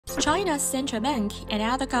China's central bank and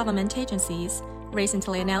other government agencies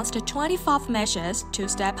recently announced 25 measures to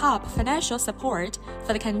step up financial support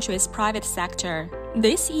for the country's private sector.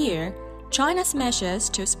 This year, China's measures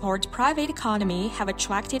to support private economy have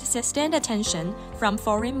attracted sustained attention from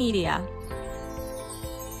foreign media.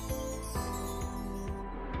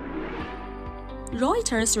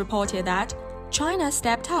 Reuters reported that China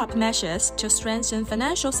stepped up measures to strengthen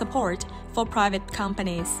financial support for private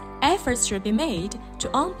companies. Efforts should be made to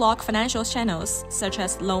unblock financial channels such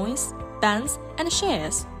as loans, bonds, and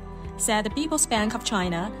shares, said the People's Bank of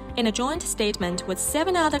China in a joint statement with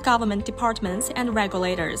 7 other government departments and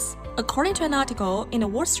regulators. According to an article in the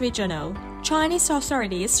Wall Street Journal, Chinese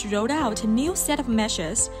authorities rolled out a new set of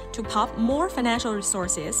measures to pump more financial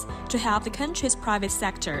resources to help the country's private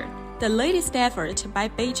sector, the latest effort by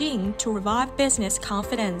Beijing to revive business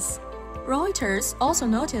confidence. Reuters also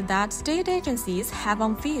noted that state agencies have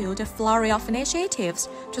unveiled a flurry of initiatives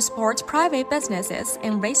to support private businesses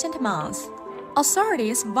in recent months.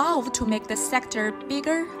 Authorities vowed to make the sector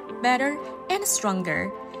bigger, better, and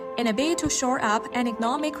stronger in a bid to shore up an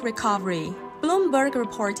economic recovery. Bloomberg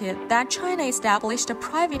reported that China established a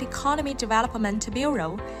Private Economy Development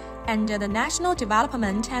Bureau under the National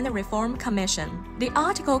Development and Reform Commission. The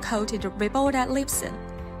article quoted Rebecca Lipson,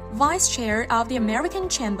 vice chair of the American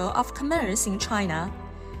Chamber of Commerce in China,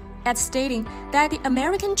 as stating that the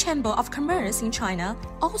American Chamber of Commerce in China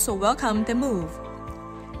also welcomed the move.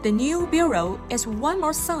 The new bureau is one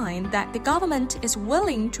more sign that the government is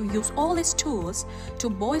willing to use all its tools to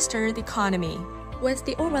bolster the economy. With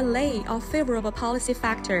the overlay of favorable policy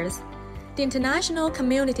factors, the international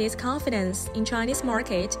community's confidence in Chinese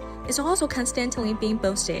market is also constantly being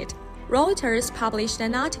boosted. Reuters published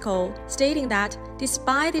an article stating that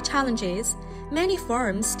despite the challenges, many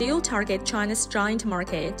firms still target China's giant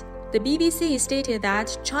market. The BBC stated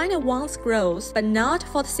that China wants growth, but not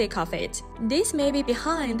for the sake of it. This may be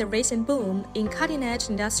behind the recent boom in cutting-edge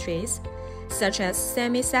industries, such as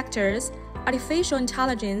semi-sectors, artificial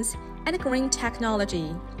intelligence, and green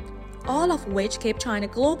technology, all of which keep China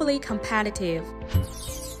globally competitive.